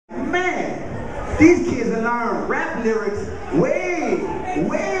Man, these kids have learned rap lyrics way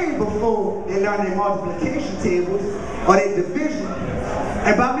before they learn their multiplication tables or their division.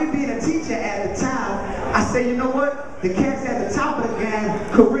 And by me being a teacher at the time, I say, you know what? The cats at the top of the game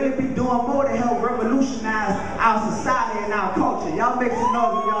could really be doing more to help revolutionize our society and our culture. Y'all make some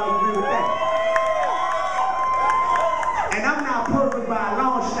noise if y'all agree with that. And I'm not perfect by a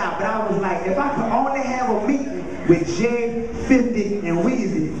long shot, but I was like, if I could only have a meeting with Jay, 50, and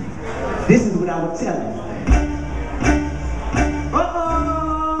Weezy, this is what I would tell them.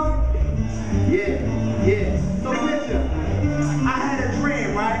 Yeah. So picture, I had a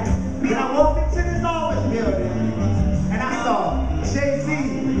dream, right? And I walked into this office building, and I saw Jay-Z,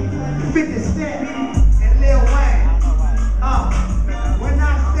 50 Cent, and Lil Wayne. When I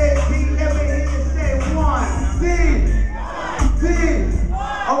say B, let me hear you say one. B.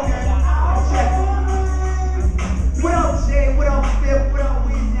 Okay, check it. What up, Jay? What up, Phil? What up,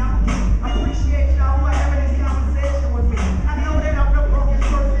 Weezy? I appreciate y'all for having this conversation with me. I know that I'm the brokest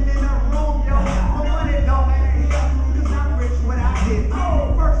person in the room, yo. My money don't matter here, cause I'm rich when I did.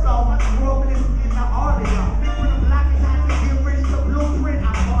 First off, I grew up in the audio. When the block is hot to get rich, the blueprint, I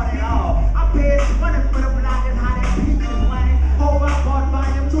bought it all. I paid 20 for the block is hot as peaches, Wayne. I bought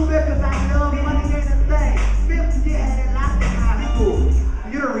volume 2 because I love money ain't a thing. 50 year had it locked in high school.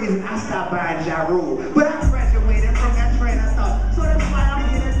 You're the reason I stopped buying Ja Rule. But I graduated from that train of thought. So that's why I'm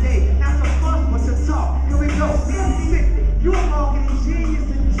here today. Not to fuss, but to talk. Here we go. 50. You a marketing genius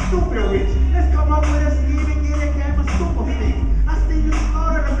and you stupid rich. Let's come up with a scheme and get a game of super fit. I see you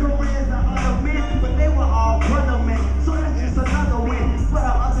slaughter the careers of other men, but they were all brother men. So that's just another win for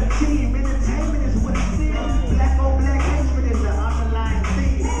the other team. Entertainment is what it is. Black on black hatred is the underlying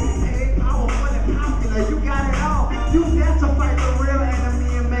theme. Hey, powerful and popular, you got it all. You got to fight the real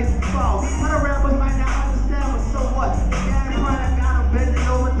enemy and make them fall. Other rappers might not understand, but so what? The game product got them bending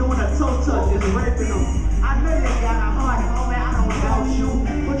over, doing a toe touch, just raping them. I know you got a heart, homie, I don't doubt you.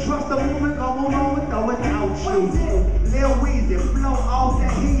 But trust the movement, go move on with or without you. Lil Weezy, flow off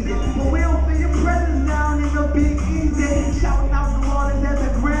that easy. But we don't feel your presence down in the Big Easy. Shouting out New Orleans at the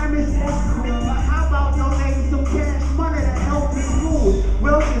Grammys. But how about donating some cash money to help me move?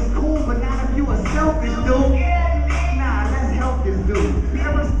 Wealth is cool, but not if you a selfish dude. Nah, let's help this dude.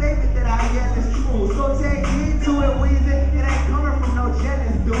 Every statement that I get is true. So take heed to it, Weezy. It ain't coming from no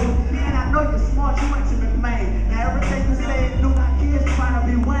jealous dude. And I know you're smart, you went to McMahon. Now everything you say is new, got kids trying to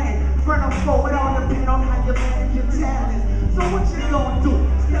be Wayne. Front or four, it all depends on how you manage your talents. So what you gonna do?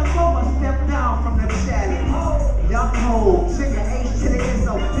 Step over, step down from the challenge. Young ho, chicken H to the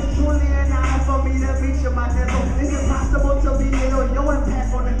ISO. It's truly an honor for me to meet you, my nigga. It's impossible to be little, your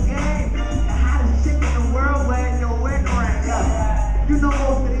impact on the game. The hottest chick in the world wearing your wet ring. You know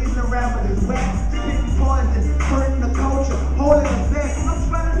most of these rappers is wet, spitting poison, hurting the culture, holding us back. I'm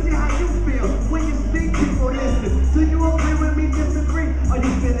trying to see how you feel when you speak, people listen. Do you agree with me, disagree, or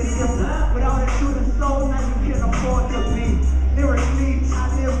you feeling different? Without a shooting soul, now you can afford to be. Lyrically, I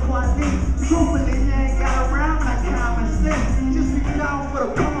live quietly. Truthfully, you ain't got around like common sense. Just be down for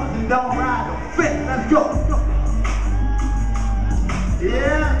the cause and don't ride the fence. Let's go.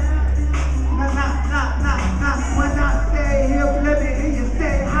 Yeah. Nah. When I say hip, let me hear you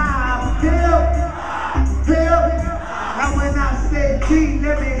say high. Hip. Now when I say D,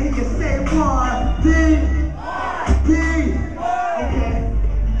 let me hear you say one. D.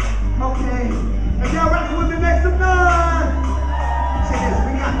 Okay. If y'all rockin' with me, make some noise. Check this,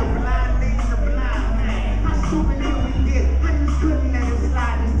 we got the blind leading the blind man. How stupid can we get? I just couldn't let it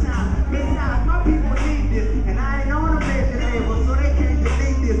slide this time. Besides, my people need this, and I ain't on a major label, so they can't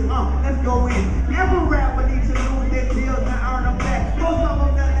delete this. Let's go in. Every rapper needs to lose their deals and earn them back. Most of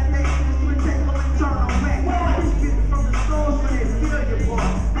them done that they industry, take them and turn them back. I be spitting from the source when they feel you, boy.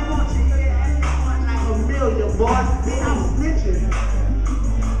 I want you to get everyone like a million, boy. I'm snitching.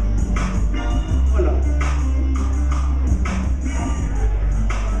 Hold up.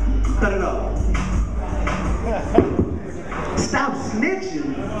 Cut it off. Stop snitching.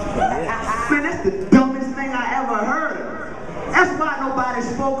 Man, that's the dumbest thing I ever heard. That's why nobody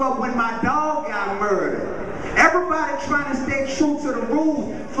spoke up when my dog got murdered. Everybody trying to stay true to the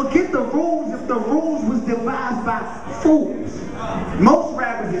rules. Forget the rules if the rules was devised by fools. Most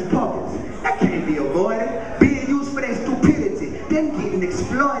rappers is puppets. That can't be avoided. Being used for their stupidity. Then getting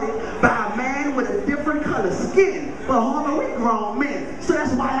exploited by a man with a different color skin. But homie, we grown men. So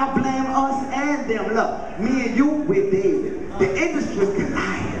that's why I blame us and them. Look, me and you, we're David. The industry's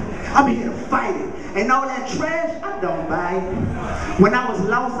Goliath. I'm here to fight it. And all that trash, I don't buy it. When I was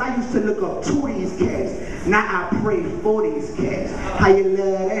lost, I used to look up to these cats. Now I pray for these cats. How you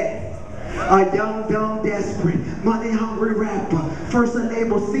love that? A young, dumb, desperate, money-hungry rapper. First a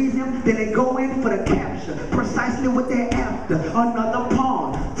label sees him, then they go in for the capture. Precisely what they're after. Another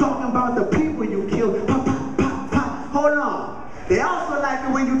pawn. Talking about the people you killed. Pop, pop, pop, pop. Hold on. They also like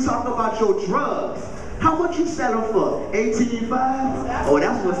it when you talk about your drugs. How much you sell them for? 18.5? Oh,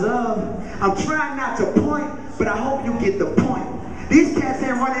 that's what's up. I'm trying not to point, but I hope you get the point. These cats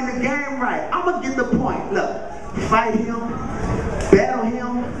ain't running the game right. I'ma get the point. Look, fight him, battle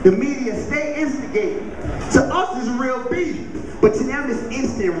him. The media stay instigating. To us, it's real beef, but to them, it's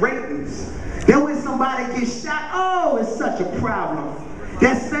instant ratings. Then when somebody gets shot, oh, it's such a problem.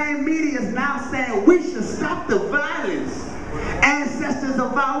 That same media is now saying we should stop the violence. Ancestors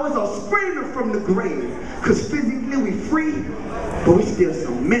of ours are screaming from the grave, cause physically we free, but we still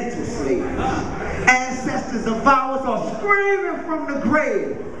some mental slaves. Ancestors of ours are screaming from the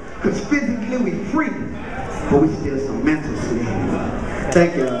grave, cause physically we free, but we still some mental slaves.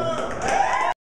 Thank you.